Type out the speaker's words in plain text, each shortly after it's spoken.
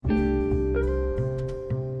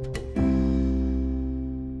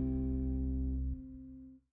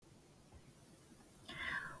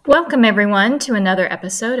Welcome, everyone, to another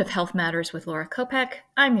episode of Health Matters with Laura Kopec.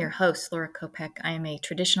 I'm your host, Laura Kopec. I am a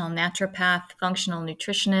traditional naturopath, functional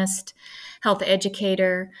nutritionist, health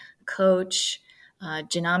educator, coach,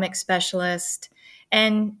 genomic specialist,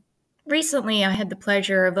 and recently I had the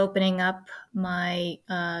pleasure of opening up my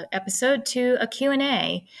episode to a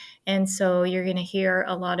Q&A. And so you're going to hear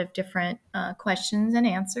a lot of different questions and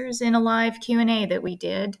answers in a live Q&A that we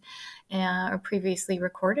did or previously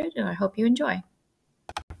recorded, and I hope you enjoy.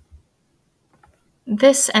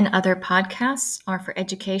 This and other podcasts are for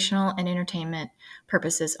educational and entertainment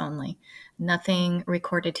purposes only. Nothing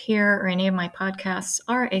recorded here or any of my podcasts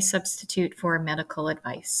are a substitute for medical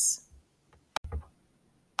advice.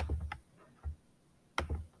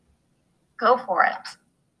 Go for it.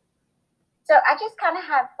 So I just kind of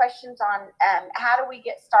have questions on how do we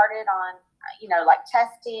get started on, like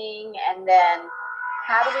testing, and then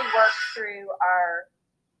how do we work through our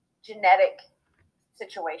genetic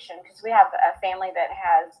situation? Because we have a family that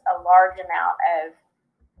has a large amount of,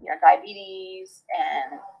 diabetes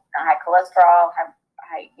and high cholesterol,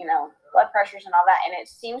 high, blood pressures and all that. And it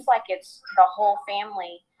seems like it's the whole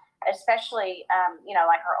family, especially,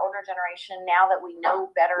 like our older generation, now that we know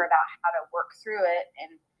better about how to work through it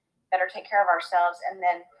and better take care of ourselves. And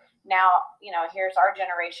then now, here's our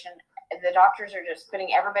generation. The doctors are just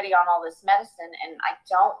putting everybody on all this medicine, and I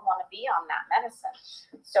don't want to be on that medicine.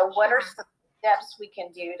 So what are some steps we can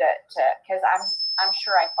do to because I'm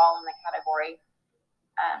sure I fall in the category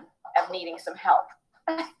of needing some help.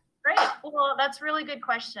 Great. Well, that's a really good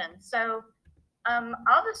question. So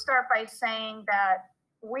I'll just start by saying that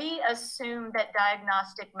we assume that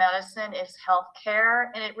diagnostic medicine is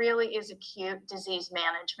healthcare, and it really is acute disease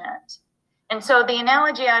management. And so the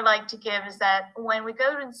analogy I like to give is that when we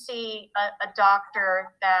go and see a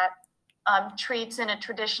doctor that treats in a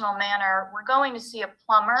traditional manner, we're going to see a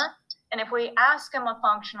plumber. And if we ask him a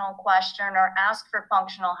functional question or ask for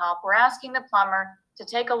functional help, we're asking the plumber to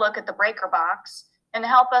take a look at the breaker box and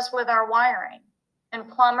help us with our wiring.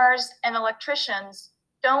 And plumbers and electricians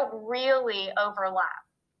don't really overlap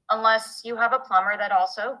unless you have a plumber that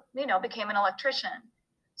also, became an electrician.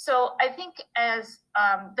 So I think as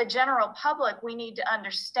the general public, we need to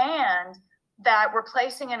understand that we're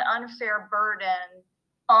placing an unfair burden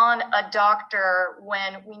on a doctor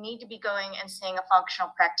when we need to be going and seeing a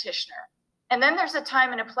functional practitioner. And then there's a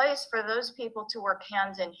time and a place for those people to work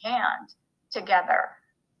hand in hand together.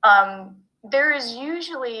 There is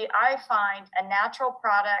usually, I find, a natural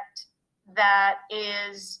product that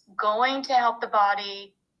is going to help the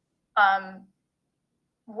body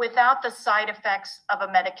without the side effects of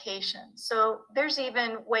a medication. So there's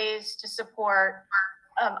even ways to support,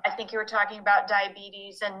 I think you were talking about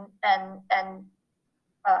diabetes and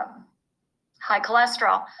high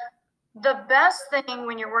cholesterol. The best thing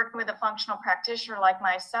when you're working with a functional practitioner like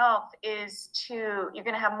myself is you're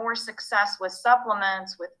going to have more success with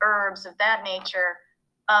supplements, with herbs of that nature,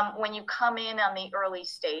 when you come in on the early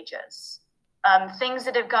stages. Things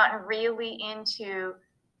that have gotten really into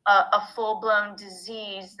a full-blown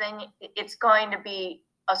disease, then it's going to be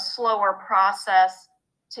a slower process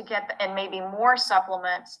to get, and maybe more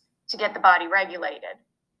supplements to get the body regulated.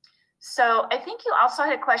 So I think you also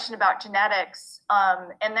had a question about genetics,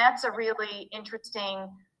 and that's a really interesting,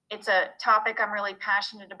 it's a topic I'm really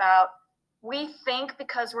passionate about. We think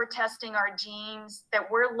because we're testing our genes that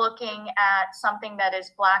we're looking at something that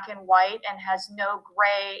is black and white and has no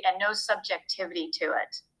gray and no subjectivity to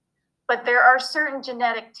it. But there are certain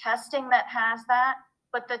genetic testing that has that,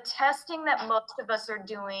 but the testing that most of us are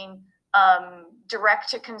doing direct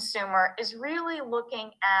to consumer is really looking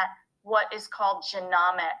at what is called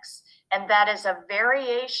genomics. And that is a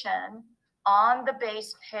variation on the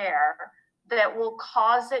base pair that will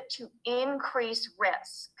cause it to increase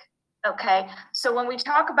risk. Okay, so when we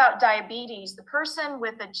talk about diabetes, the person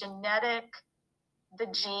with the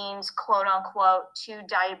genes, quote unquote, to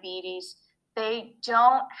diabetes, they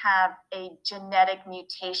don't have a genetic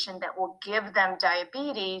mutation that will give them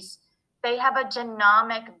diabetes. They have a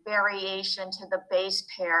genomic variation to the base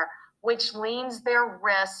pair, which leans their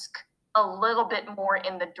risk a little bit more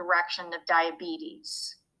in the direction of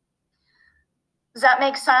diabetes. Does that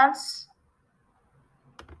make sense?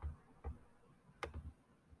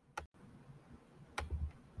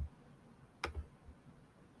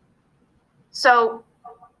 So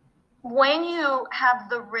when you have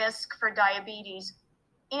the risk for diabetes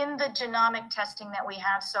in the genomic testing that we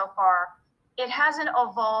have so far, it hasn't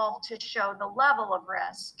evolved to show the level of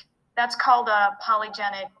risk. That's called a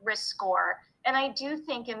polygenic risk score. And I do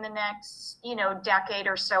think in the next, decade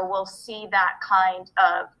or so, we'll see that kind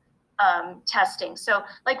of testing. So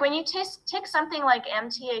like when you take something like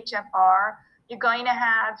MTHFR, You're going to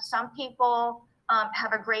have some people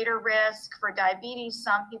have a greater risk for diabetes.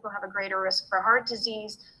 Some people have a greater risk for heart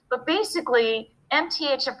disease. But basically,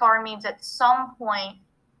 MTHFR means at some point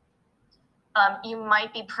you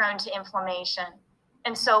might be prone to inflammation.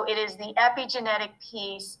 And so it is the epigenetic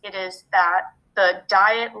piece. It is that the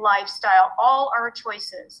diet, lifestyle, all our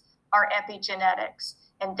choices are epigenetics.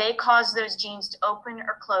 And they cause those genes to open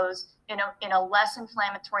or close in a less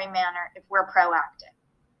inflammatory manner if we're proactive.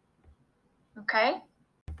 Okay?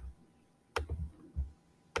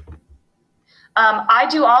 I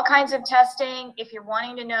do all kinds of testing. If you're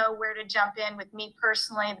wanting to know where to jump in with me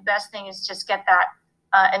personally, the best thing is just get that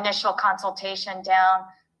initial consultation down.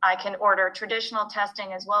 I can order traditional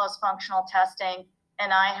testing as well as functional testing.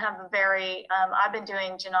 And I have I've been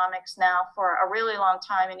doing genomics now for a really long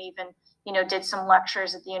time, and even, did some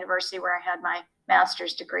lectures at the university where I had my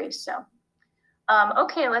master's degree. So,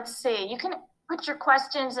 okay, let's see. You can put your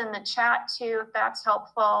questions in the chat too, if that's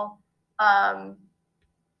helpful.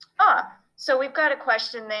 So we've got a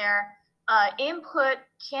question there. Input,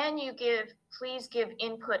 can you please give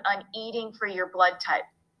input on eating for your blood type?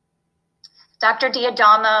 Dr.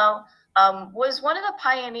 Diadamo was one of the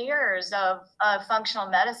pioneers of functional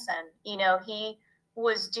medicine. He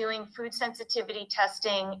was doing food sensitivity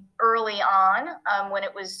testing early on when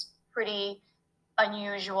it was pretty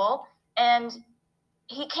unusual. And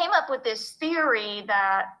he came up with this theory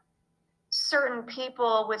that certain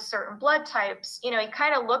people with certain blood types, he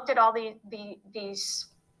kind of looked at all these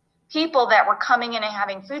people that were coming in and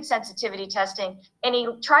having food sensitivity testing, and he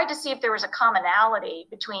tried to see if there was a commonality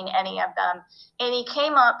between any of them. And he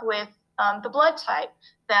came up with the blood type,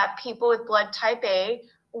 that people with blood type A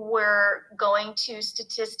were going to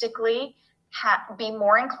statistically be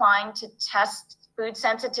more inclined to test food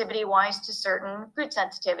sensitivity wise to certain food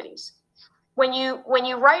sensitivities. When you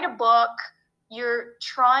write a book, you're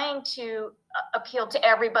trying to appeal to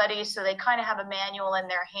everybody, so they kind of have a manual in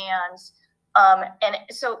their hands. And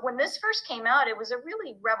so when this first came out, it was a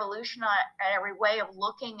really revolutionary way of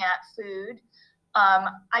looking at food.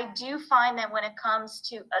 I do find that when it comes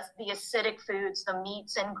to the acidic foods, the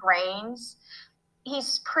meats and grains,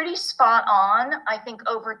 he's pretty spot on. I think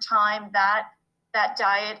over time that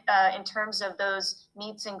diet, in terms of those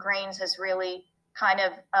meats and grains, has really kind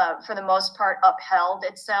of, for the most part, upheld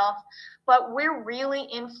itself. But we're really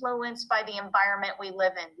influenced by the environment we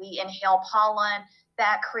live in. We inhale pollen.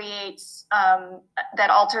 That creates, that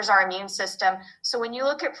alters our immune system. So when you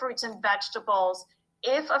look at fruits and vegetables,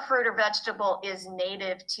 if a fruit or vegetable is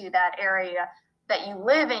native to that area that you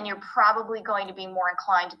live in, you're probably going to be more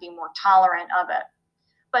inclined to be more tolerant of it.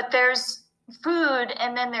 But there's food,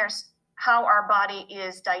 and then there's how our body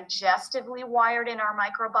is digestively wired in our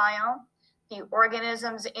microbiome. The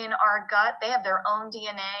organisms in our gut, they have their own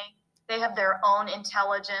DNA. They have their own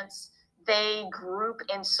intelligence. They group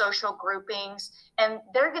in social groupings, and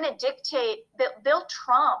they're going to dictate that they'll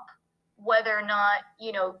trump whether or not,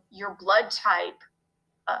 your blood type,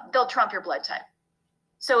 they'll trump your blood type.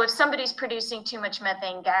 So if somebody's producing too much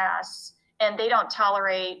methane gas and they don't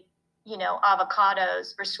tolerate,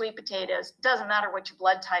 avocados or sweet potatoes, doesn't matter what your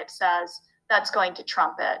blood type says, that's going to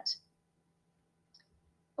trump it.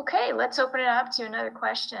 Okay, let's open it up to another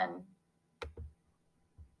question.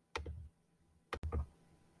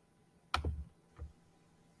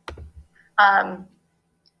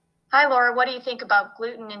 Hi, Laura, what do you think about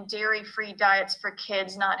gluten and dairy-free diets for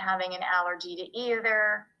kids not having an allergy to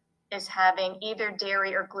either? Is having either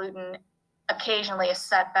dairy or gluten occasionally a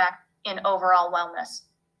setback in overall wellness?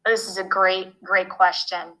 This is a great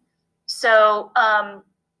question. So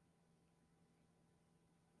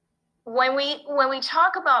when we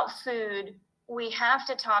talk about food, we have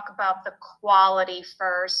to talk about the quality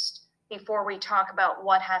first before we talk about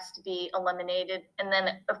what has to be eliminated, and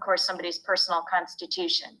then, of course, somebody's personal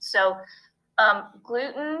constitution. So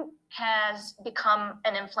gluten has become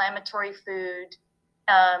an inflammatory food.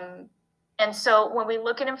 And so when we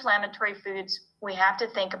look at inflammatory foods, we have to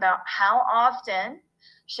think about how often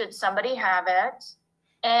should somebody have it,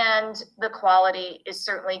 and the quality is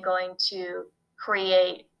certainly going to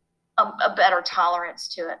create a better tolerance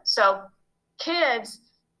to it. So kids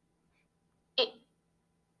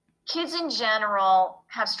in general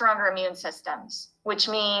have stronger immune systems, which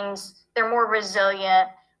means they're more resilient,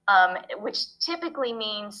 which typically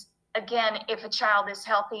means, again, if a child is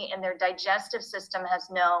healthy and their digestive system has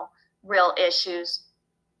no real issues.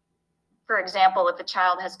 For example, if a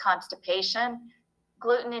child has constipation,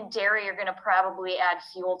 gluten and dairy are going to probably add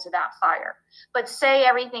fuel to that fire. But say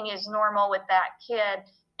everything is normal with that kid,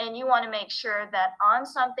 and you want to make sure that on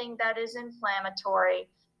something that is inflammatory,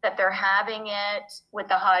 that they're having it with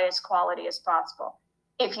the highest quality as possible.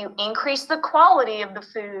 If you increase the quality of the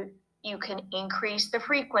food, you can increase the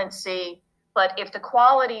frequency. But if the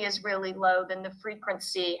quality is really low, then the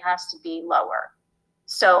frequency has to be lower.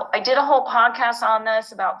 So I did a whole podcast on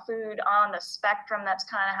this about food on the spectrum. That's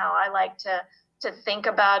kind of how I like to think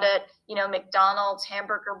about it. You know, McDonald's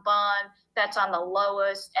hamburger bun, that's on the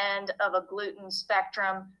lowest end of a gluten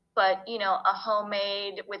spectrum. But, you know, a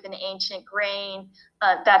homemade with an ancient grain,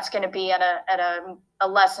 that's going to be at a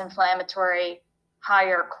less inflammatory,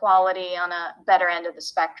 higher quality on a better end of the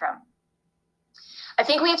spectrum. I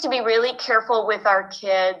think we have to be really careful with our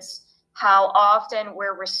kids how often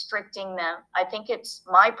we're restricting them. I think it's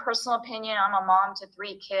my personal opinion. I'm a mom to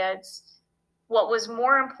 3 kids. What was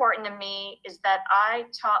more important to me is that I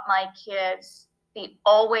taught my kids the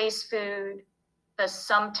always food, the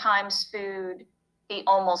sometimes food, the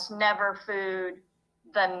almost never food,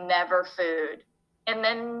 the never food, and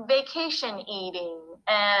then vacation eating,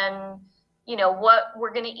 and you know, what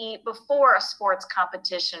we're going to eat before a sports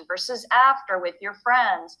competition versus after with your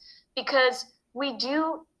friends. Because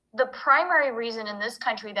the primary reason in this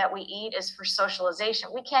country that we eat is for socialization.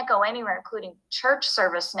 We can't go anywhere, including church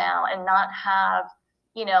service now, and not have,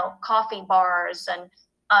 you know, coffee bars, and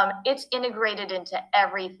it's integrated into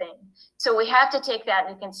everything. So we have to take that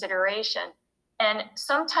into consideration. And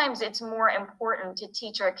sometimes it's more important to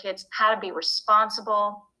teach our kids how to be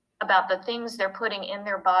responsible about the things they're putting in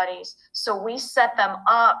their bodies, so we set them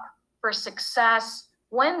up for success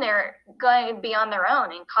when they're going to be on their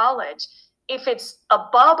own in college. If it's a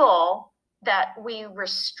bubble that we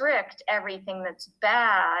restrict everything that's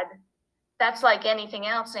bad, that's like anything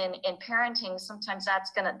else in parenting. Sometimes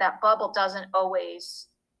that bubble doesn't always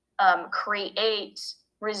create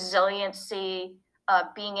resiliency,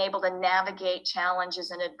 being able to navigate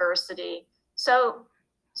challenges and adversity. So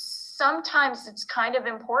sometimes it's kind of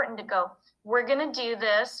important to go, we're going to do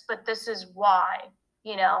this, but this is why,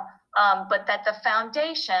 you know, but that the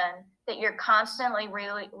foundation that you're constantly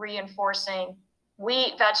really reinforcing, we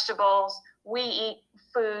eat vegetables, we eat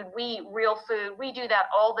food, we eat real food, we do that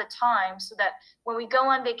all the time, so that when we go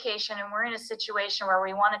on vacation and we're in a situation where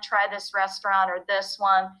we want to try this restaurant or this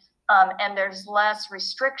one, and there's less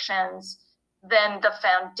restrictions, then the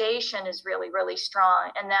foundation is really, really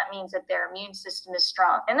strong. And that means that their immune system is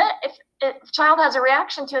strong. And then if a child has a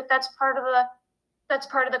reaction to it, that's part of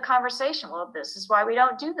the conversation. Well, this is why we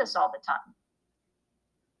don't do this all the time.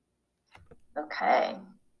 Okay,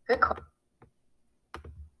 good question.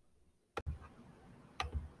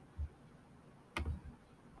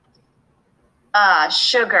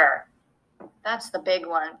 Sugar, that's the big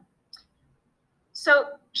one. So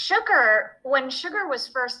sugar, when sugar was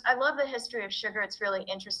first, I love the history of sugar. It's really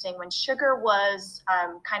interesting. When sugar was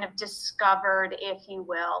kind of discovered, if you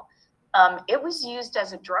will, it was used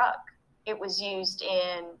as a drug. It was used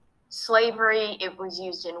in slavery. It was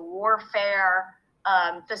used in warfare.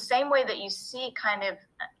 The same way that you see kind of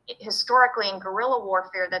historically in guerrilla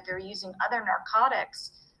warfare that they're using other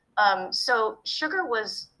narcotics. So sugar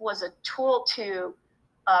was a tool to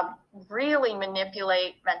really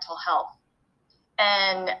manipulate mental health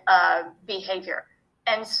and behavior.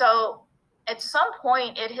 And so at some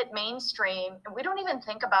point it hit mainstream, and we don't even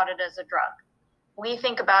think about it as a drug. We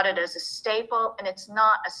think about it as a staple, and it's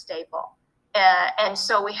not a staple. And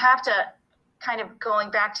so we have to kind of,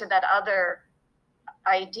 going back to that other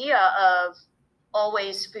idea of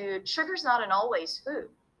always food, sugar's not an always food.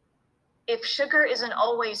 If sugar isn't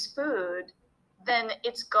always food, then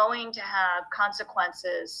it's going to have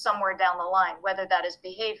consequences somewhere down the line, whether that is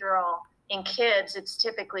behavioral. In kids, it's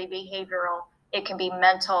typically behavioral. It can be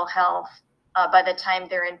mental health by the time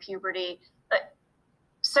they're in puberty. But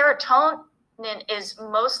serotonin is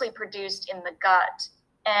mostly produced in the gut,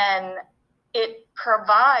 and it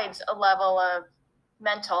provides a level of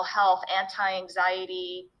mental health,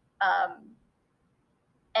 anti-anxiety,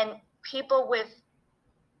 and people with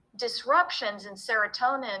disruptions in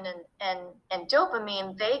serotonin and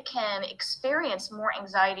dopamine, they can experience more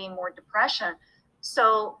anxiety and more depression.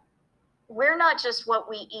 So we're not just what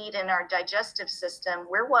we eat in our digestive system,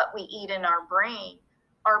 we're what we eat in our brain.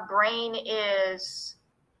 Our brain is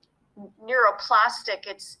neuroplastic,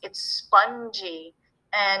 it's spongy,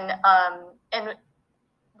 and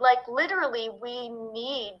like literally we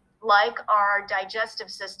need, like our digestive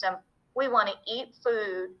system, we want to eat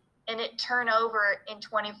food and it turn over in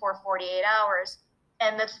 24, 48 hours.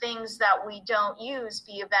 And the things that we don't use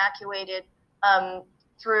be evacuated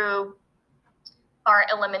through our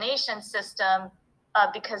elimination system,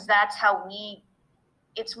 because that's how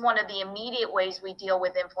it's one of the immediate ways we deal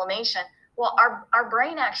with inflammation. Well, our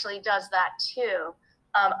brain actually does that too.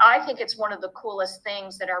 I think it's one of the coolest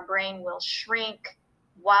things that our brain will shrink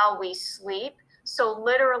while we sleep. So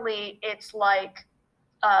literally, it's like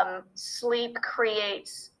sleep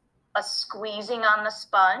creates a squeezing on the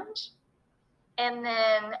sponge, and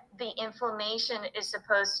then the inflammation is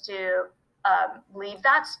supposed to leave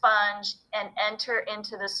that sponge and enter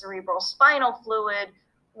into the cerebral spinal fluid,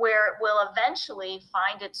 where it will eventually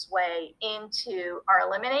find its way into our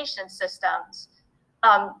elimination systems.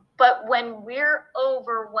 But when we're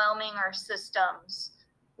overwhelming our systems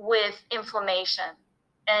with inflammation,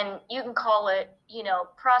 and you can call it,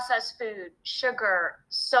 processed food, sugar,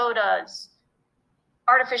 sodas,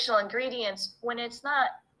 artificial ingredients, when it's not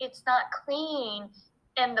clean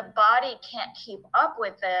and the body can't keep up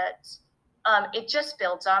with it, it just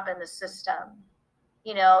builds up in the system.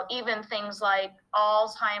 Even things like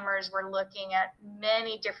Alzheimer's, we're looking at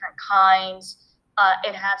many different kinds.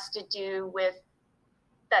 It has to do with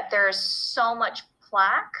that there's so much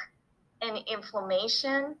plaque and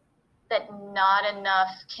inflammation that not enough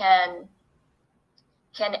can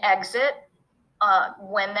exit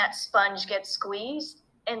when that sponge gets squeezed.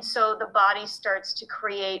 And so the body starts to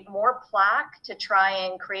create more plaque to try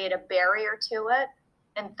and create a barrier to it.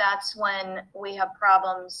 And that's when we have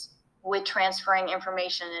problems with transferring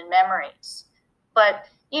information and memories. But,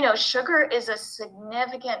 sugar is a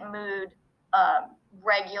significant mood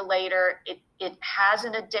regulator. It has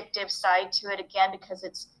an addictive side to it, again, because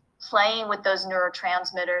it's playing with those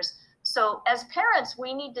neurotransmitters. So as parents,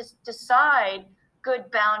 we need to decide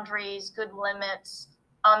good boundaries, good limits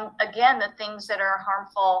on, again, the things that are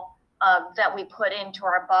harmful that we put into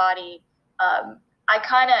our body. I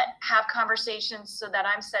kind of have conversations so that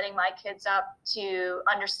I'm setting my kids up to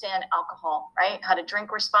understand alcohol, right? How to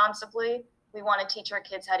drink responsibly. We want to teach our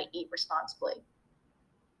kids how to eat responsibly.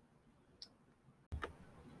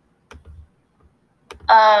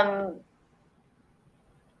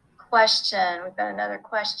 Question. We've got another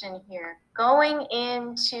question here. Going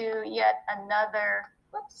into yet another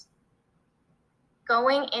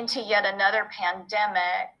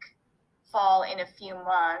pandemic fall in a few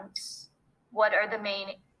months, what are the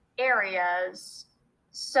main areas?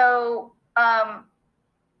 So,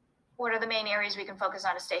 what are the main areas we can focus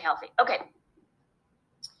on to stay healthy? Okay.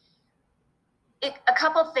 A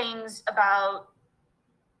couple things about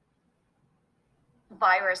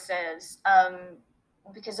viruses,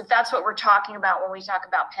 because if that's what we're talking about when we talk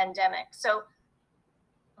about pandemic. So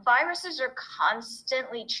viruses are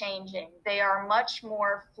constantly changing. They are much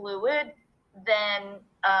more fluid than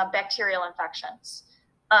bacterial infections.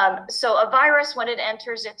 So a virus, when it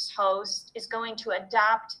enters its host, is going to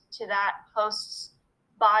adapt to that host's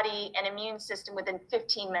body and immune system within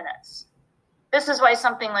 15 minutes. This is why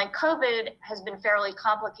something like COVID has been fairly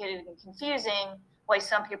complicated and confusing, why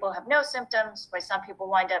some people have no symptoms, why some people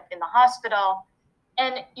wind up in the hospital.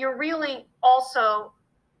 And you're really also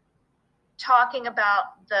talking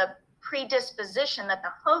about the predisposition that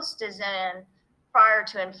the host is in prior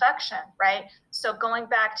to infection, right? So going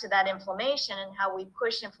back to that inflammation and how we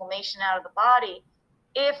push inflammation out of the body,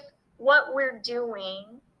 if what we're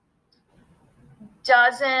doing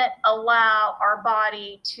doesn't allow our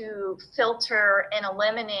body to filter and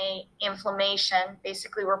eliminate inflammation,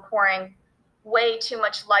 basically we're pouring way too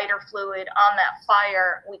much lighter fluid on that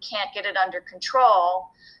fire, we can't get it under control,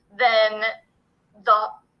 then the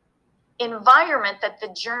environment that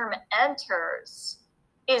the germ enters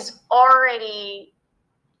is already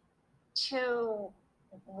too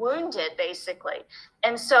wounded, basically.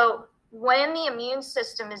 And so when the immune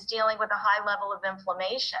system is dealing with a high level of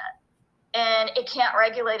inflammation and it can't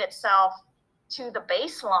regulate itself to the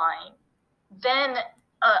baseline, then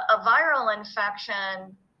a viral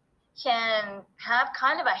infection can have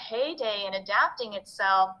kind of a heyday in adapting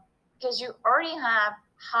itself, because you already have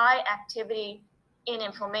high activity in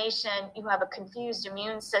inflammation, you have a confused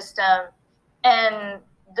immune system, and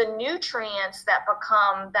the nutrients that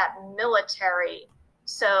become that military.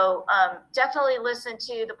 So definitely listen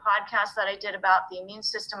to the podcast that I did about the immune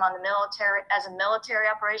system on the military as a military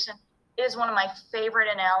operation. It is one of my favorite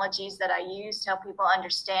analogies that I use to help people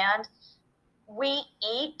understand. We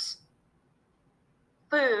eat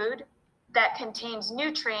food that contains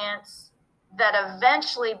nutrients that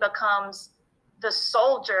eventually becomes the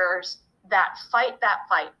soldiers that fight that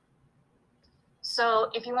fight. So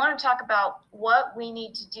if you want to talk about what we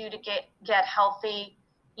need to do to get healthy,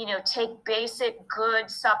 take basic good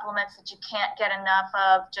supplements that you can't get enough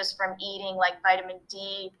of just from eating, like vitamin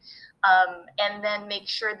D, and then make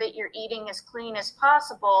sure that you're eating as clean as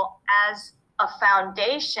possible as a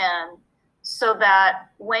foundation, so that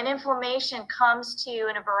when inflammation comes to you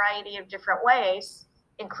in a variety of different ways,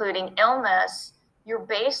 including illness, your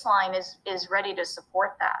baseline is ready to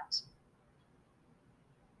support that.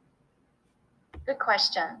 Good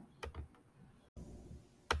question.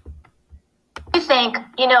 I think,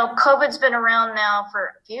 you know, COVID's been around now for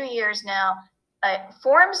a few years now.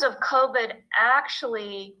 Forms of COVID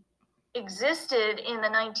actually existed in the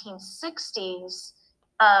 1960s.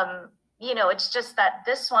 You know, it's just that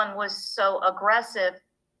this one was so aggressive.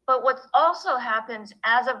 But what also happens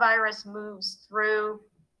as a virus moves through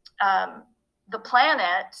the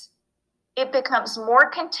planet, it becomes more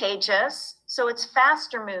contagious, so it's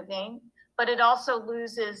faster moving, but it also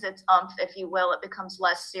loses its umph, if you will. It becomes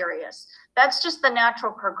less serious. That's just the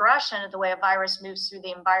natural progression of the way a virus moves through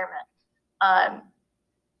the environment.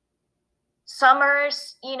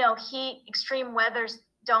 Summers, you know, heat, extreme weathers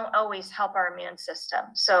don't always help our immune system.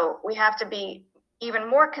 So we have to be even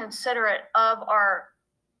more considerate of our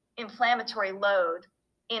inflammatory load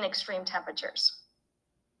in extreme temperatures.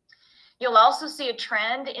 You'll also see a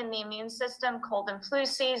trend in the immune system, cold and flu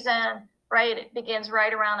season, right? It begins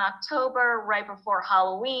right around October, right before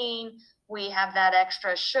Halloween. We have that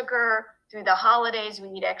extra sugar through the holidays. We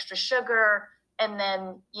eat extra sugar. And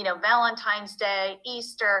then, you know, Valentine's Day,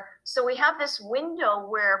 Easter. So we have this window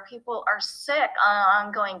where people are sick on an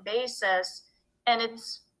ongoing basis. And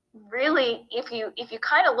it's really, if you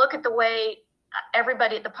kind of look at the way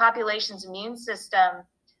everybody, the population's immune system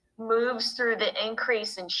moves through the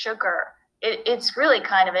increase in sugar, it's really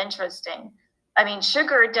kind of interesting. I mean,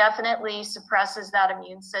 sugar definitely suppresses that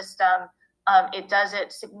immune system. It does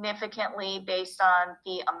it significantly based on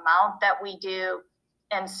the amount that we do.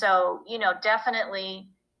 And so, you know, definitely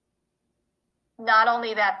not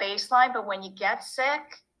only that baseline, but when you get sick,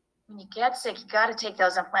 you got to take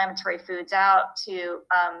those inflammatory foods out to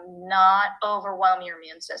not overwhelm your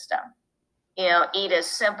immune system. You know, eat as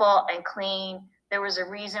simple and clean. There was a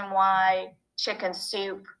reason why chicken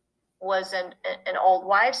soup was an old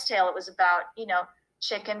wives' tale. It was about, you know,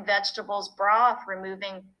 chicken, vegetables, broth,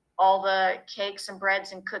 removing all the cakes and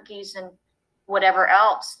breads and cookies and whatever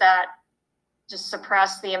else that just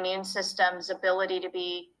suppress the immune system's ability to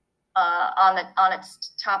be on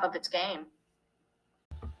its top of its game.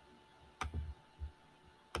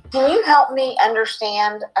 Can you help me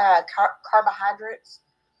understand carbohydrates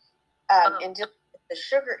and deal with the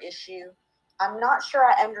sugar issue? I'm not sure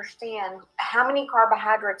I understand how many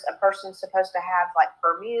carbohydrates a person's supposed to have, like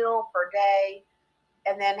per meal, per day.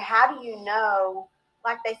 And then how do you know,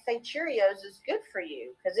 like they say Cheerios is good for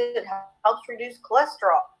you because it helps reduce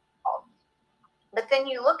cholesterol. But then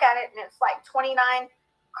you look at it and it's like 29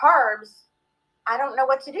 carbs. I don't know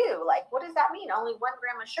what to do. Like, what does that mean? Only 1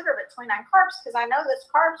 gram of sugar, but 29 carbs? Because I know those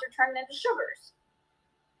carbs are turned into sugars.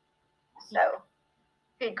 So.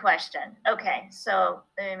 Good question. Okay, so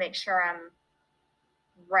let me make sure I'm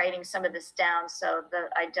writing some of this down so that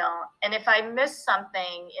I don't. And if I miss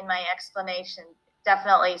something in my explanation,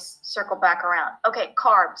 definitely circle back around. Okay,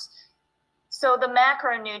 carbs. So the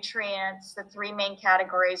macronutrients, the 3 main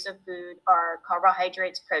categories of food are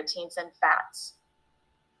carbohydrates, proteins, and fats.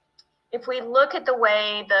 If we look at the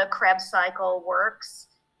way the Krebs cycle works,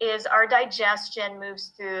 is our digestion moves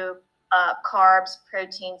through carbs,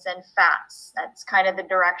 proteins, and fats. That's kind of the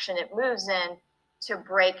direction it moves in to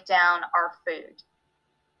break down our food.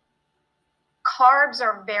 Carbs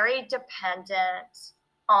are very dependent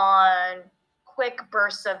on quick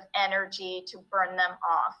bursts of energy to burn them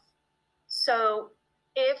off. So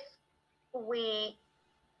if we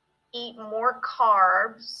eat more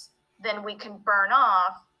carbs than we can burn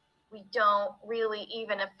off, we don't really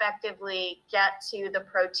even effectively get to the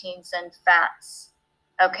proteins and fats.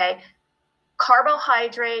 Okay.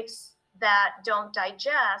 Carbohydrates that don't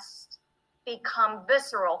digest become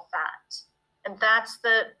visceral fat. And that's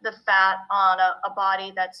the fat on a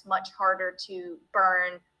body that's much harder to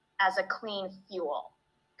burn as a clean fuel.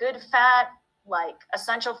 Good fat, like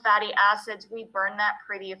essential fatty acids, we burn that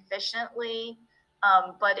pretty efficiently,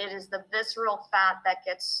 but it is the visceral fat that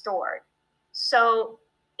gets stored. So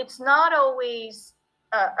it's not always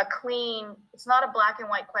it's not a black and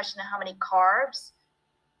white question of how many carbs.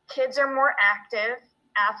 Kids are more active,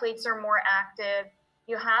 athletes are more active.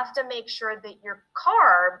 You have to make sure that your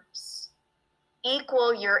carbs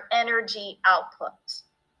equal your energy output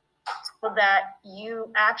so that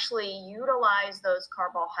you actually utilize those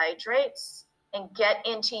carbohydrates and get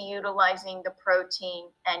into utilizing the protein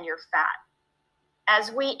and your fat.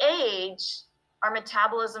 As we age, our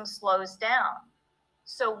metabolism slows down.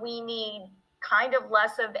 So we need kind of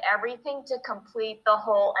less of everything to complete the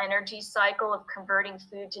whole energy cycle of converting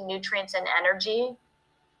food to nutrients and energy.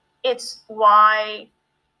 It's why,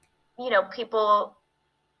 you know, people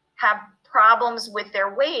have problems with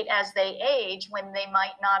their weight as they age when they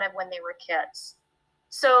might not have when they were kids.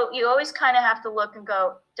 So you always kind of have to look and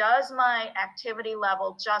go, does my activity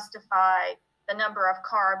level justify the number of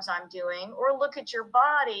carbs I'm doing? Or look at your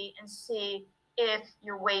body and see, if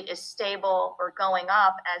your weight is stable or going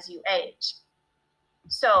up as you age.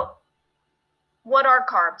 So what are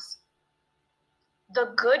carbs?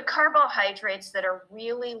 The good carbohydrates that are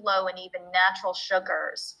really low in even natural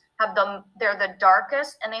sugars they're the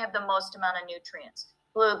darkest and they have the most amount of nutrients.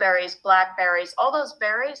 Blueberries, blackberries, all those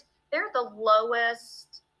berries, they're the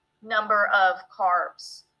lowest number of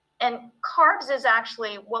carbs. And carbs is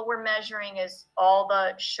actually what we're measuring is all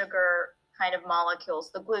the sugar kind of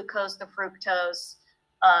molecules, the glucose, the fructose,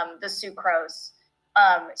 the sucrose.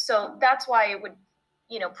 So that's why it would,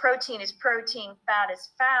 protein is protein, fat is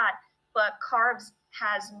fat, but carbs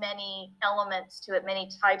has many elements to it,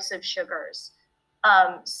 many types of sugars.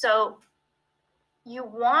 So you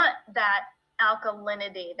want that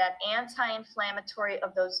alkalinity, that anti-inflammatory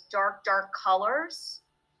of those dark colors,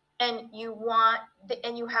 and you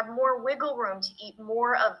have more wiggle room to eat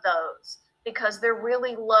more of those because they're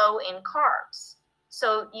really low in carbs.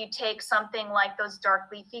 So you take something like those dark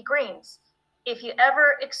leafy greens. If you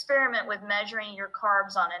ever experiment with measuring your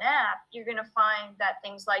carbs on an app, you're going to find that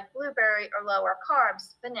things like blueberry are lower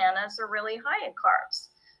carbs. Bananas are really high in carbs.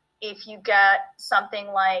 If you get something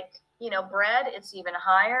like, bread, it's even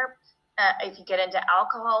higher. If you get into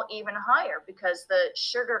alcohol, even higher, because the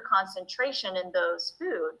sugar concentration in those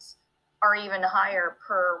foods are even higher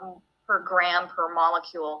per gram per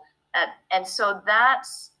molecule. And so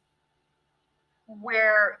that's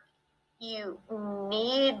where you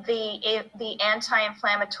need the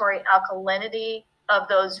anti-inflammatory alkalinity of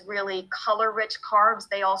those really color-rich carbs.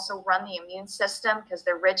 They also run the immune system because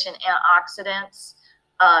they're rich in antioxidants,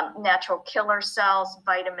 natural killer cells,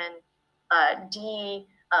 vitamin D,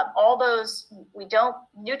 all those.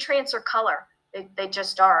 Nutrients are color. They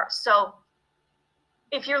just are. So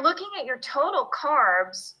if you're looking at your total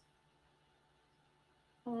carbs,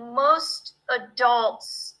 most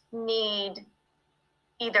adults need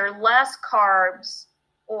either less carbs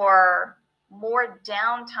or more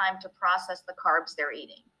downtime to process the carbs they're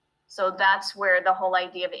eating. So that's where the whole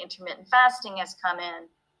idea of intermittent fasting has come in.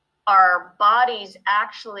 Our bodies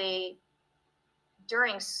actually,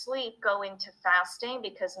 during sleep, go into fasting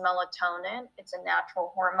because melatonin, it's a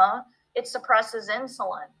natural hormone, it suppresses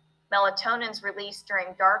insulin. Melatonin's released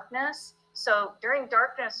during darkness. So during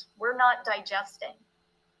darkness, we're not digesting.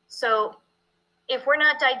 So if we're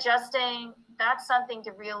not digesting, that's something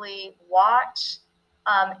to really watch.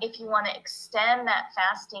 If you want to extend that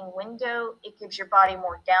fasting window, it gives your body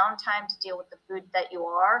more downtime to deal with the food that you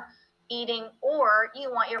are eating, or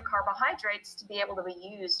you want your carbohydrates to be able to be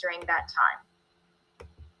used during that time.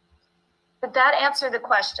 Did that answer the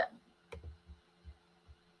question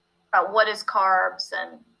about what is carbs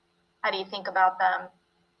and how do you think about them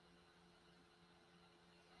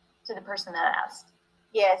to the person that asked?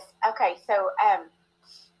 Yes. Okay. So,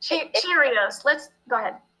 Cheerios. Let's go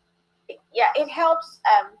ahead. Yeah, it helps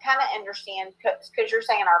kind of understand because you're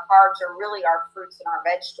saying our carbs are really our fruits and our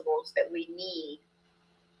vegetables that we need.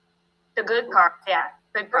 The good carbs, yeah,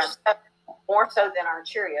 good carbs. More so than our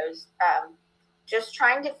Cheerios. Just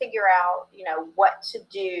trying to figure out, what to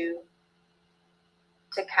do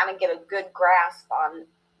to kind of get a good grasp on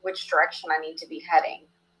which direction I need to be heading.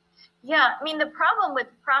 Yeah, I mean, the problem with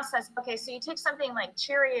processed, okay, so you take something like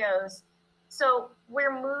Cheerios, so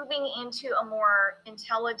we're moving into a more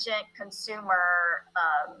intelligent consumer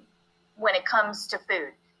when it comes to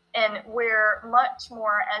food. And we're much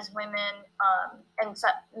more, as women and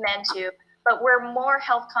men too, but we're more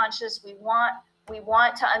health conscious. We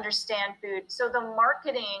want to understand food. So the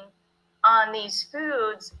marketing on these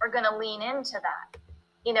foods are going to lean into that.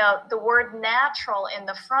 The word natural in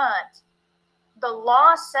the front, the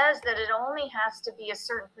law says that it only has to be a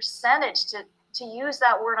certain percentage to use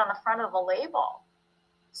that word on the front of a label.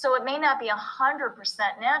 So it may not be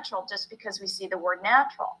 100% natural just because we see the word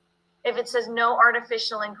natural. If it says no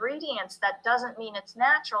artificial ingredients, that doesn't mean it's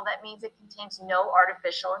natural. That means it contains no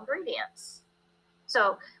artificial ingredients.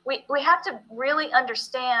 So we have to really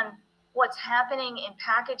understand what's happening in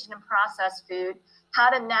packaged and processed food, how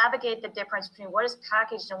to navigate the difference between what is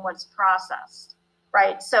packaged and what's processed,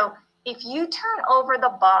 right? So if you turn over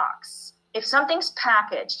the box, if something's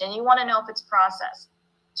packaged and you want to know if it's processed,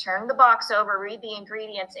 turn the box over, read the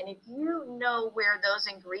ingredients, and if you know where those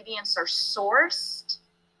ingredients are sourced,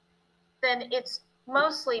 then it's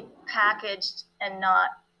mostly packaged and not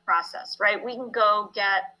processed, right? We can go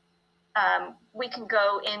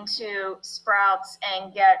into Sprouts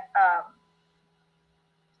and get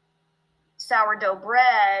sourdough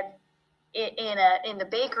bread in the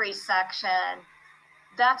bakery section.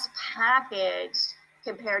 That's packaged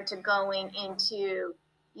compared to going into,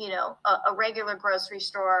 a regular grocery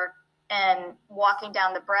store and walking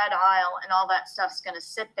down the bread aisle and all that stuff's going to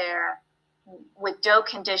sit there. with dough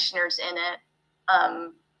conditioners in it,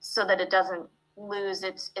 so that it doesn't lose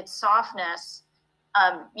its softness.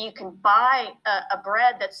 You can buy a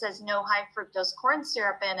bread that says no high fructose corn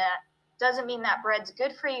syrup in it. Doesn't mean that bread's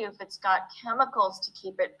good for you if it's got chemicals to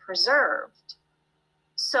keep it preserved.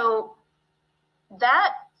 So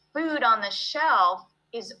that food on the shelf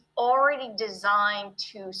is already designed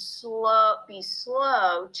to be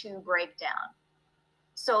slow to break down.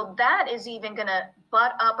 So that is even going to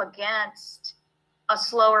butt up against a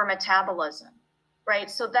slower metabolism,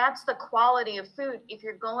 right? So that's the quality of food. If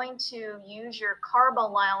you're going to use your carb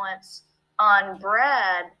allowance on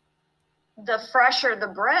bread, the fresher the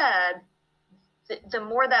bread, the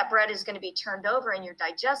more that bread is going to be turned over in your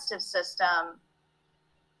digestive system,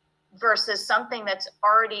 versus something that's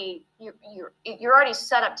already, you're already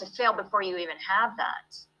set up to fail before you even have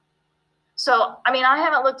that. So, I mean, I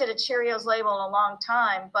haven't looked at a Cheerios label in a long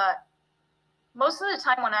time, but most of the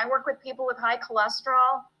time when I work with people with high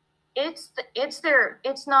cholesterol, it's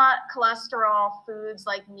not cholesterol foods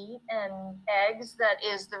like meat and eggs that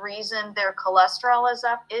is the reason their cholesterol is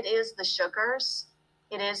up. It is the sugars.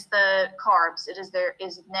 It is the carbs. It is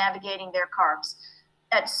navigating their carbs.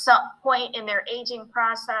 At some point in their aging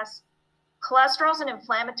process, cholesterol is an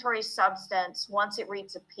inflammatory substance once it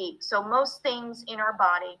reaches a peak. So most things in our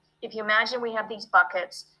body, if you imagine we have these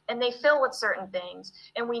buckets and they fill with certain things,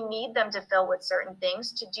 and we need them to fill with certain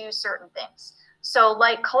things to do certain things. So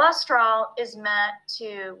like cholesterol is meant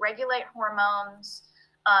to regulate hormones.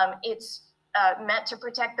 It's meant to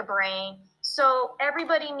protect the brain. So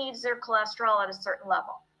everybody needs their cholesterol at a certain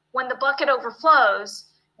level. When the bucket overflows,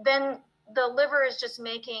 then the liver is just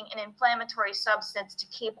making an inflammatory substance to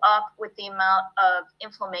keep up with the amount of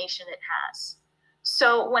inflammation it has.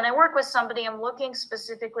 So when I work with somebody, I'm looking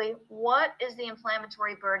specifically, what is the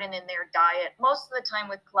inflammatory burden in their diet? Most of the time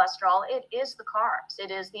with cholesterol, it is the carbs.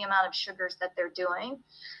 It is the amount of sugars that they're doing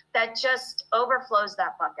that just overflows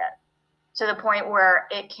that bucket to the point where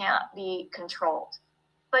it can't be controlled.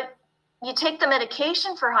 But you take the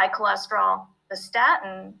medication for high cholesterol, the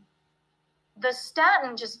statin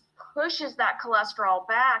just pushes that cholesterol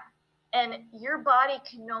back, and your body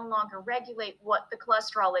can no longer regulate what the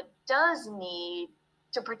cholesterol it does need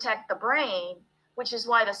to protect the brain, which is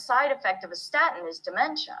why the side effect of a statin is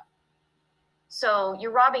dementia. So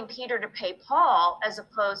you're robbing Peter to pay Paul, as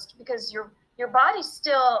opposed to, because your body's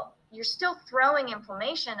you're still throwing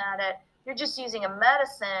inflammation at it. You're just using a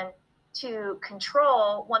medicine to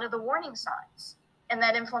control one of the warning signs. And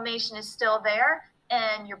that inflammation is still there,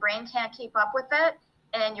 and your brain can't keep up with it,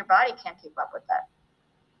 and your body can't keep up with it.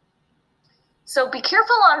 So be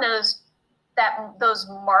careful on those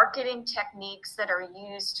marketing techniques that are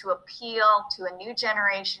used to appeal to a new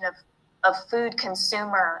generation of food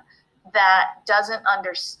consumer that doesn't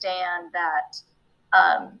understand the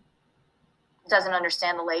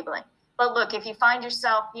labeling. But look, if you find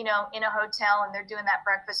yourself, in a hotel and they're doing that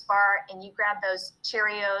breakfast bar and you grab those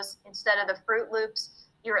Cheerios instead of the Fruit Loops,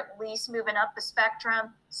 you're at least moving up the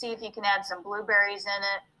spectrum. See if you can add some blueberries in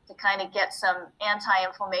it to kind of get some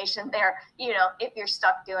anti-inflammation there, if you're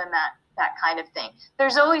stuck doing that kind of thing.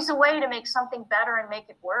 There's always a way to make something better and make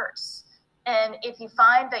it worse. And if you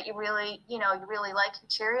find that you really like your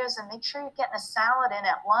Cheerios, and make sure you're getting a salad in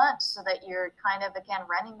at lunch so that you're kind of, again,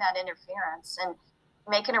 running that interference and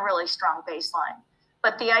making a really strong baseline.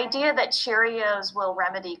 But the idea that Cheerios will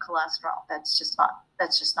remedy cholesterol, that's just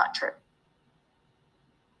not true.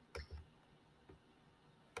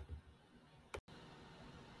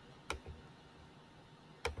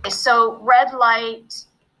 So red light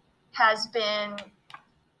has been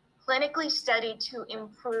clinically studied to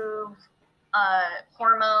improve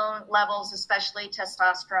hormone levels, especially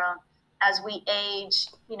testosterone. As we age,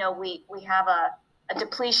 we have a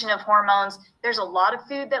depletion of hormones. There's a lot of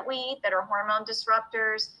food that we eat that are hormone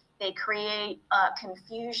disruptors. They create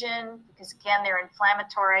confusion because, again, they're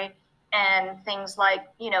inflammatory, and things like,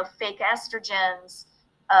 fake estrogens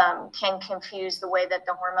can confuse the way that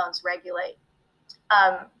the hormones regulate.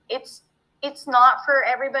 It's not for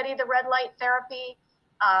everybody, the red light therapy.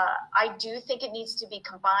 I do think it needs to be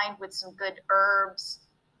combined with some good herbs.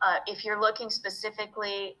 If you're looking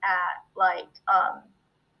specifically at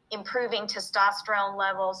improving testosterone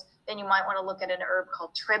levels, then you might want to look at an herb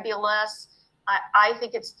called tribulus. I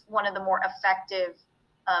think it's one of the more effective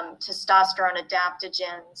testosterone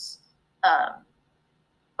adaptogens.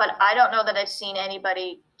 But I don't know that I've seen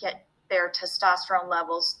anybody get their testosterone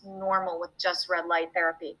levels normal with just red light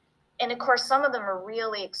therapy. And of course, some of them are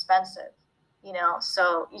really expensive,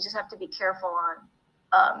 so you just have to be careful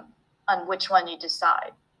on which one you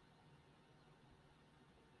decide.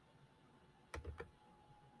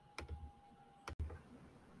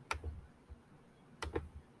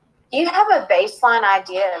 Do you have a baseline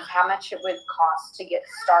idea of how much it would cost to get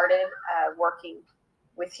started working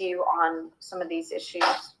with you on some of these issues?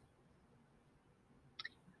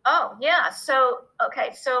 Oh, yeah. So,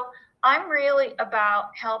 okay. So I'm really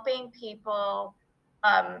about helping people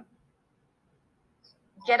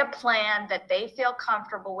get a plan that they feel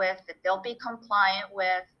comfortable with, that they'll be compliant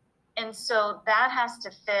with. And so that has to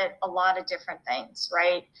fit a lot of different things,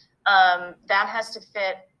 right? That has to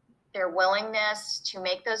fit their willingness to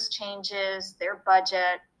make those changes, their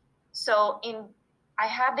budget. So I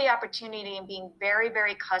have the opportunity in being very,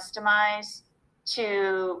 very customized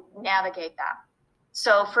to navigate that.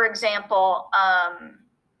 So for example,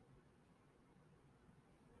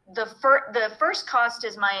 the first cost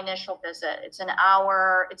is my initial visit. It's an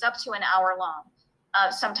hour, it's up to an hour long.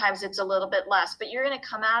 Sometimes it's a little bit less, but you're going to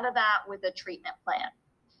come out of that with a treatment plan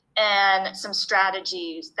and some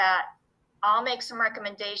strategies that I'll make some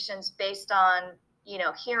recommendations based on,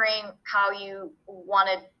 hearing how you want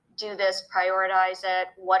to do this, prioritize it,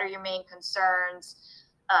 what are your main concerns,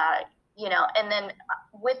 and then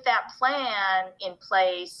with that plan in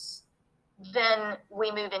place, then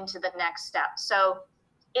we move into the next step. So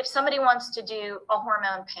if somebody wants to do a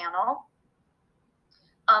hormone panel,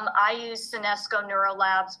 I use Senesco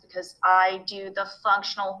Neurolabs because I do the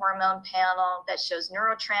functional hormone panel that shows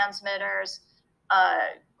neurotransmitters,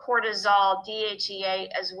 cortisol, DHEA,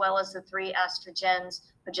 as well as the 3 estrogens,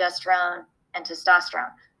 progesterone, and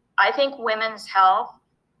testosterone. I think women's health,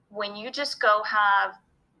 when you just go have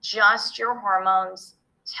just your hormones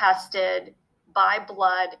tested by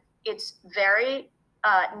blood, it's very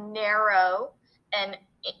narrow, and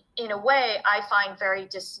in a way, I find very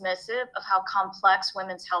dismissive of how complex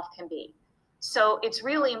women's health can be. So it's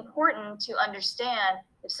really important to understand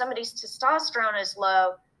if somebody's testosterone is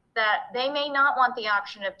low, that they may not want the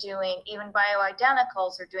option of doing even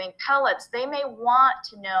bioidenticals or doing pellets. They may want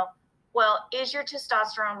to know, well, is your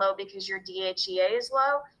testosterone low because your DHEA is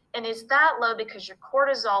low? And is that low because your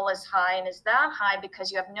cortisol is high? And is that high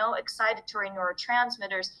because you have no excitatory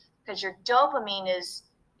neurotransmitters, because your dopamine is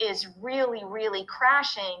really, really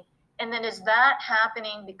crashing? And then is that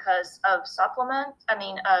happening because of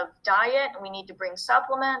of diet, and we need to bring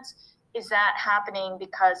supplements? Is that happening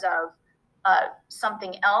because of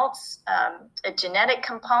something else, a genetic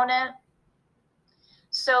component?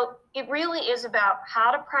 So it really is about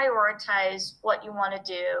how to prioritize what you want to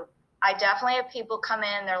do. I definitely have people come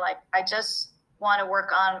in, they're like, I just want to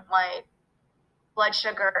work on my blood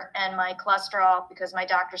sugar and my cholesterol because my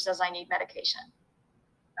doctor says I need medication.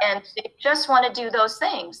 And they just want to do those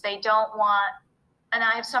things. They don't want, and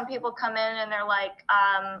I have some people come in and they're like,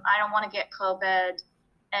 I don't want to get COVID.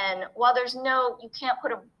 And while you can't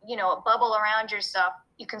put a bubble around yourself,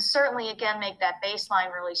 you can certainly, again, make that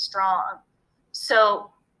baseline really strong.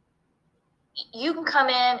 So you can come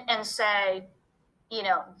in and say,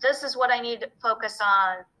 this is what I need to focus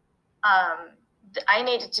on. I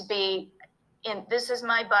need it to be this is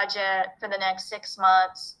my budget for the next 6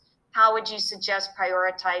 months. How would you suggest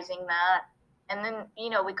prioritizing that? And then,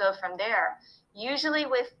 we go from there. Usually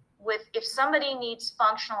if somebody needs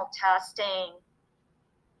functional testing,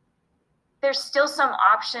 there's still some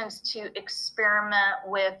options to experiment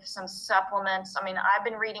with some supplements. I mean, I've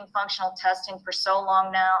been reading functional testing for so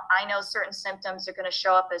long now. I know certain symptoms are going to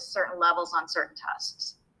show up as certain levels on certain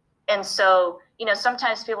tests. And so,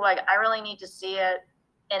 sometimes people are like, I really need to see it.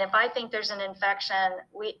 And if I think there's an infection,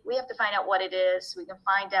 we have to find out what it is. We can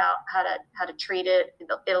find out how to treat it.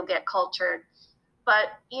 It'll get cultured.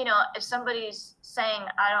 But, if somebody's saying,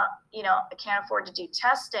 I can't afford to do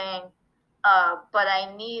testing, but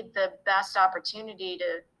I need the best opportunity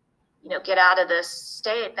to, get out of this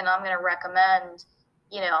state, then I'm going to recommend,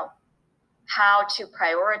 how to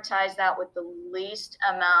prioritize that with the least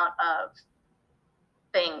amount of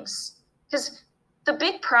things. Because the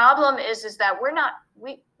big problem is that we're not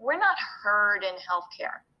heard in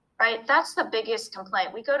healthcare, right? That's the biggest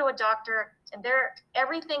complaint. We go to a doctor and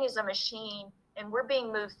everything is a machine and we're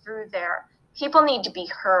being moved through there. People need to be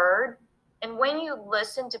heard. And when you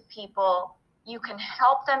listen to people, you can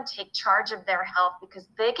help them take charge of their health because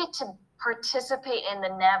they get to participate in the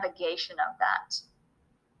navigation of that.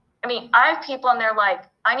 I mean, I have people and they're like,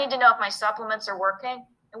 I need to know if my supplements are working.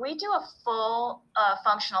 And we do a full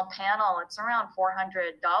functional panel. It's around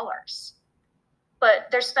 $400. But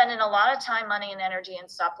they're spending a lot of time, money, and energy in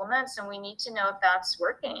supplements, and we need to know if that's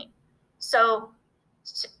working. So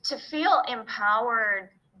to feel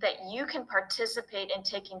empowered that you can participate in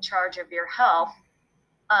taking charge of your health,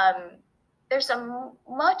 there's a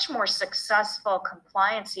much more successful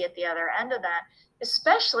compliancy at the other end of that,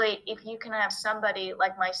 especially if you can have somebody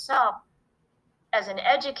like myself as an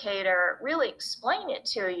educator, really explain it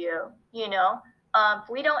to you. If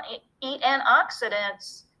we don't eat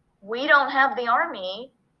antioxidants, we don't have the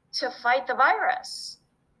army to fight the virus.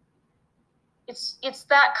 It's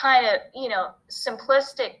that kind of,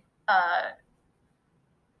 simplistic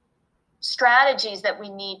strategies that we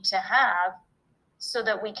need to have so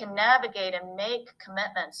that we can navigate and make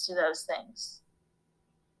commitments to those things.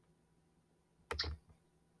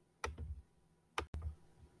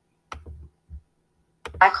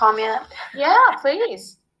 I comment? Yeah,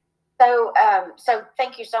 please. So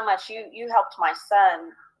thank you so much. You helped my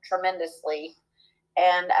son tremendously.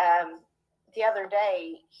 And the other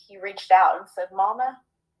day he reached out and said, Mama,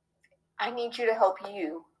 I need you to help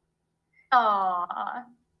you. Aww.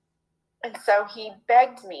 And so he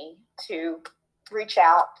begged me to reach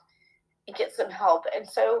out and get some help. And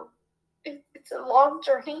so it's a long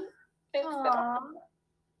journey.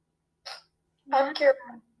 I'm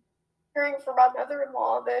caring for my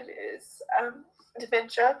mother-in-law that is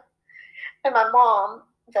dementia, and my mom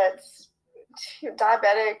that's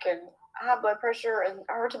diabetic and high blood pressure, and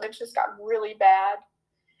her dementia's gotten really bad.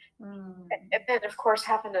 And then, of course,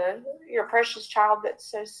 having your precious child that's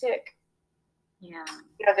so sick. Yeah.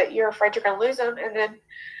 That you're afraid you're going to lose them. And then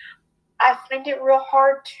I find it real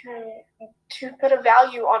hard to put a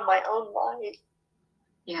value on my own life.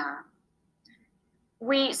 Yeah.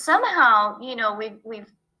 We somehow, we've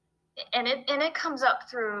and it comes up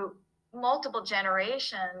through multiple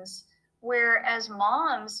generations, where as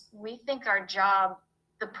moms, we think our job,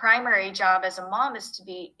 the primary job as a mom is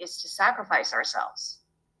to sacrifice ourselves.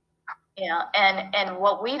 And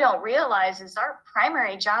what we don't realize is our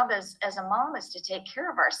primary job as a mom is to take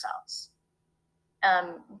care of ourselves.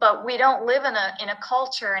 But we don't live in a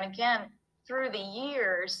culture, and again, through the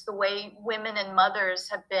years, the way women and mothers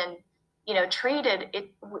have been, treated,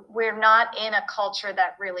 we're not in a culture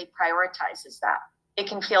that really prioritizes that. It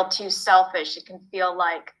can feel too selfish. It can feel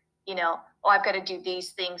like, I've got to do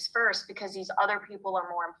these things first because these other people are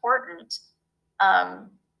more important.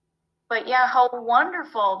 But yeah, how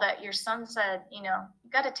wonderful that your son said, you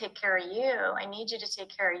got to take care of you. I need you to take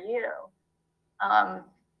care of you.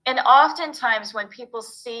 And oftentimes when people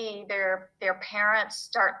see their parents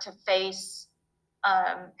start to face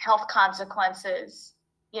health consequences,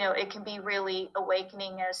 it can be really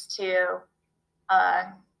awakening as to,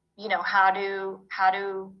 how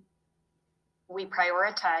do we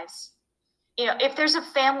prioritize? If there's a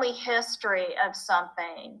family history of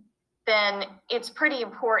something, then it's pretty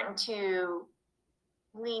important to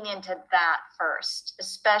lean into that first,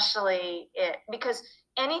 especially because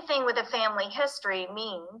anything with a family history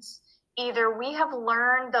means either we have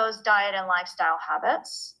learned those diet and lifestyle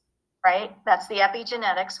habits, right? That's the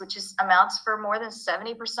epigenetics, which amounts for more than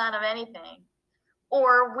 70% of anything.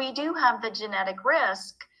 Or we do have the genetic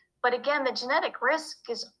risk, but again, the genetic risk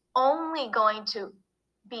is only going to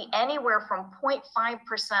be anywhere from 0.5%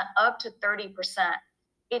 up to 30%.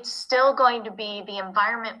 It's still going to be the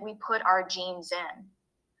environment we put our genes in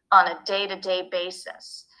on a day-to-day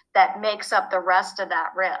basis that makes up the rest of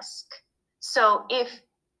that risk. So if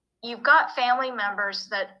you've got family members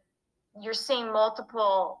that you're seeing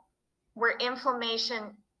multiple where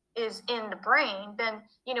inflammation is in the brain, then,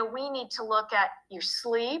 we need to look at your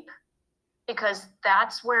sleep, because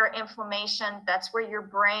that's where inflammation, that's where your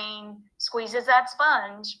brain squeezes that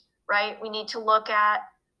sponge, right? We need to look at,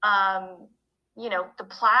 the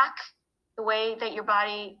plaque, the way that your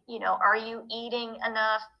body, are you eating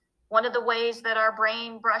enough? One of the ways that our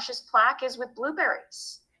brain brushes plaque is with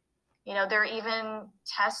blueberries. They're even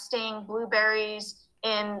testing blueberries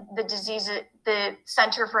in the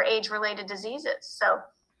Center for Age-Related Diseases. So,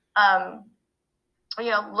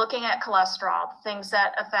 looking at cholesterol, things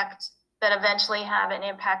that eventually have an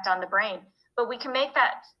impact on the brain. But we can make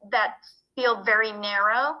that field very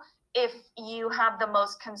narrow if you have the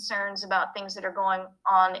most concerns about things that are going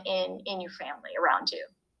on in your family around you.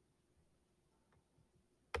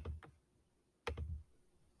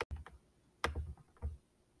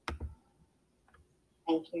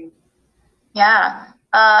 Thank you. Yeah.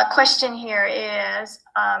 Question here is,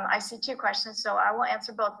 I see two questions, so I will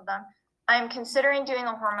answer both of them. I'm considering doing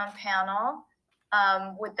a hormone panel.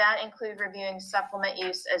 Would that include reviewing supplement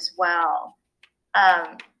use as well?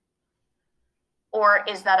 Or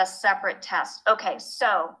is that a separate test? Okay,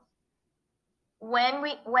 so when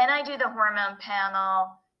I do the hormone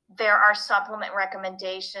panel, there are supplement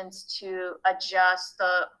recommendations to adjust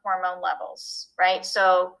the hormone levels, right?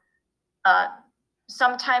 So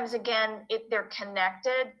sometimes, again, they're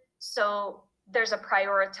connected, so there's a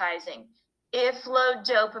prioritizing. If low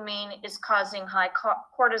dopamine is causing high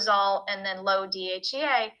cortisol and then low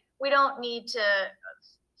DHEA, we don't need to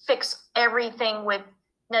fix everything with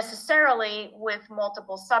necessarily with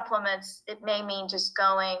multiple supplements. It may mean just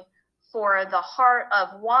going for the heart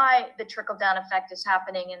of why the trickle down effect is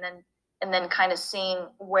happening, and then kind of seeing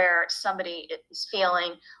where somebody is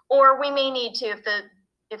feeling. Or we may need to,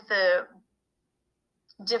 if the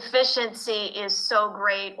deficiency is so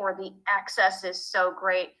great or the excess is so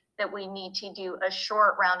great, that we need to do a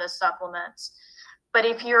short round of supplements. But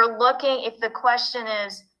if you're looking, if the question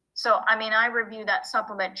is, so, I mean, I review that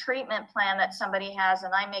supplement treatment plan that somebody has,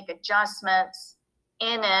 and I make adjustments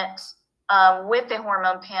in it with the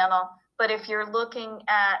hormone panel. But if you're looking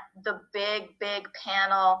at the big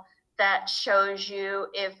panel that shows you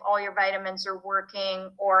if all your vitamins are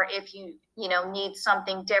working, or if you need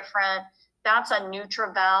something different, that's a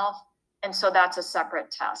NutriValve, and so that's a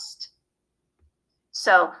separate test.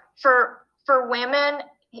 So for women,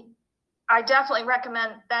 I definitely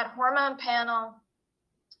recommend that hormone panel.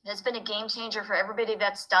 Has been a game changer for everybody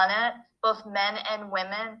that's done it, both men and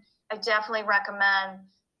women. I definitely recommend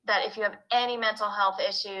that if you have any mental health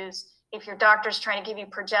issues, if your doctor's trying to give you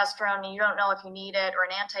progesterone and you don't know if you need it, or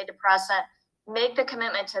an antidepressant, make the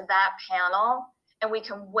commitment to that panel, and we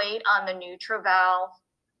can wait on the NutriValve.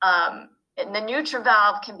 And the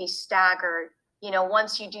NutriValve can be staggered.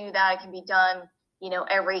 Once you do that, it can be done,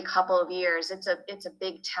 every couple of years. It's a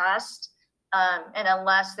big test. And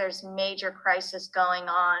unless there's major crisis going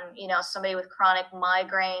on, somebody with chronic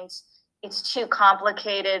migraines, it's too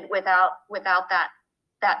complicated without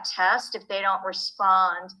that test if they don't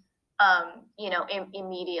respond,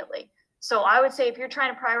 immediately. So I would say if you're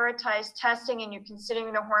trying to prioritize testing and you're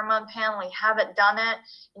considering the hormone panel, you haven't done it,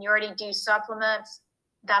 and you already do supplements,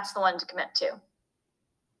 that's the one to commit to.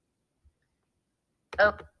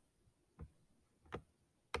 Oh.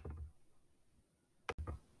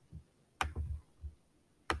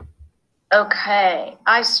 Okay,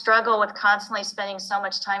 I struggle with constantly spending so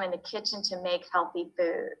much time in the kitchen to make healthy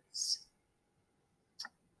foods.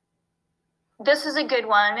 This is a good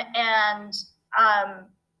one, and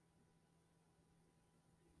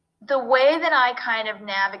the way that I kind of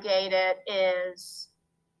navigate it is,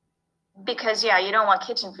 because you don't want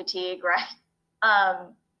kitchen fatigue, right?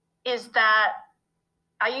 Is that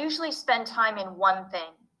I usually spend time in one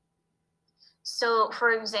thing. So,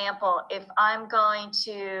 for example, if I'm going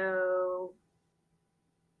to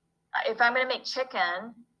make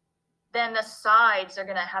chicken, then the sides are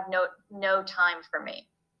going to have no time for me.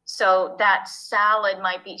 So that salad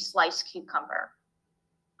might be sliced cucumber.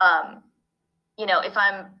 If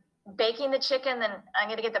I'm baking the chicken, then I'm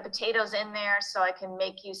going to get the potatoes in there so I can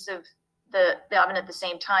make use of the oven at the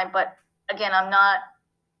same time. But again, I'm not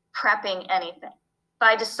prepping anything. If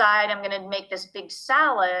I decide I'm going to make this big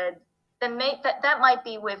salad, then that might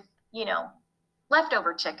be with,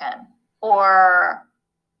 leftover chicken, or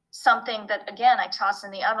something that, again, I toss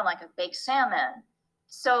in the oven, like a baked salmon.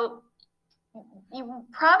 So you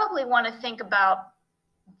probably want to think about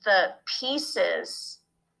the pieces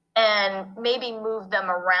and maybe move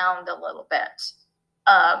them around a little bit,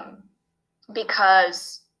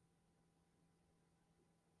 because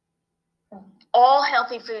all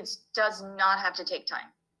healthy foods does not have to take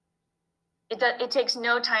time. It takes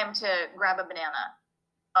no time to grab a banana,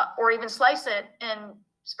 or even slice it and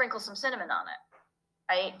sprinkle some cinnamon on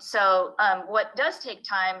it, right? So what does take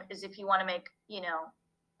time is if you want to make,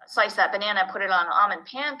 slice that banana, put it on an almond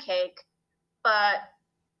pancake, but,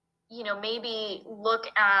 maybe look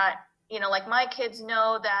at, like my kids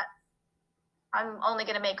know that I'm only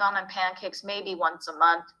going to make almond pancakes maybe once a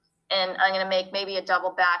month, and I'm going to make maybe a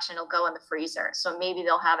double batch and it'll go in the freezer. So maybe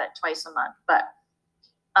they'll have it twice a month, but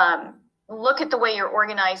look at the way you're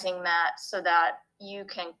organizing that so that you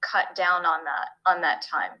can cut down on that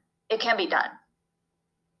time. It can be done.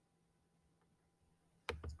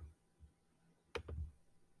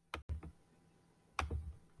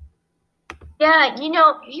 Yeah,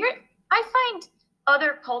 I find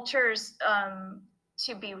other cultures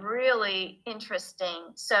to be really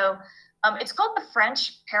interesting. So it's called the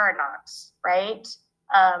French paradox, right?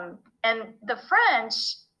 And the French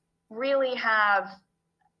really have,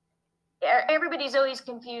 everybody's always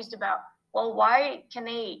confused about, well, why can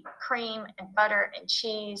they eat cream and butter and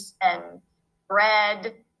cheese and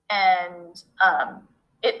bread, and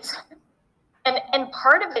and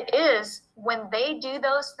part of it is when they do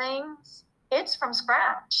those things, it's from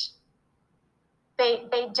scratch.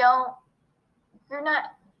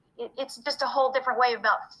 It's just a whole different way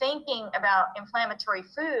about thinking about inflammatory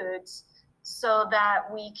foods so that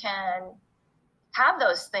we can have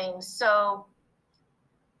those things. So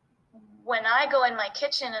when I go in my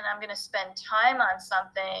kitchen and I'm going to spend time on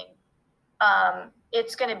something,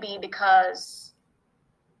 it's going to be because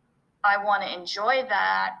I want to enjoy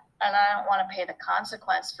that, and I don't want to pay the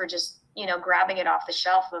consequence for just, grabbing it off the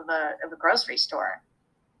shelf of a grocery store.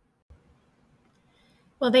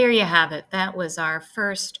 Well, there you have it. That was our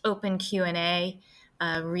first open Q&A.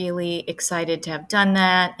 Really excited to have done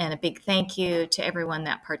that, and a big thank you to everyone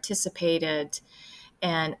that participated.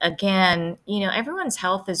 And again, everyone's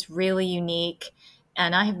health is really unique,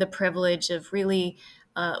 and I have the privilege of really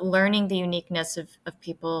learning the uniqueness of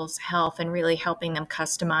people's health and really helping them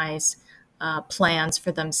customize plans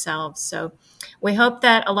for themselves. So we hope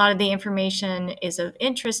that a lot of the information is of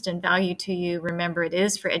interest and value to you. Remember, it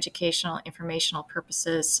is for educational, informational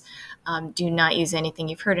purposes. Do not use anything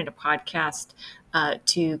you've heard in a podcast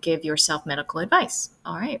to give yourself medical advice.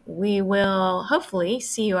 All right. We will hopefully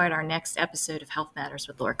see you at our next episode of Health Matters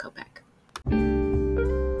with Laura Kopec.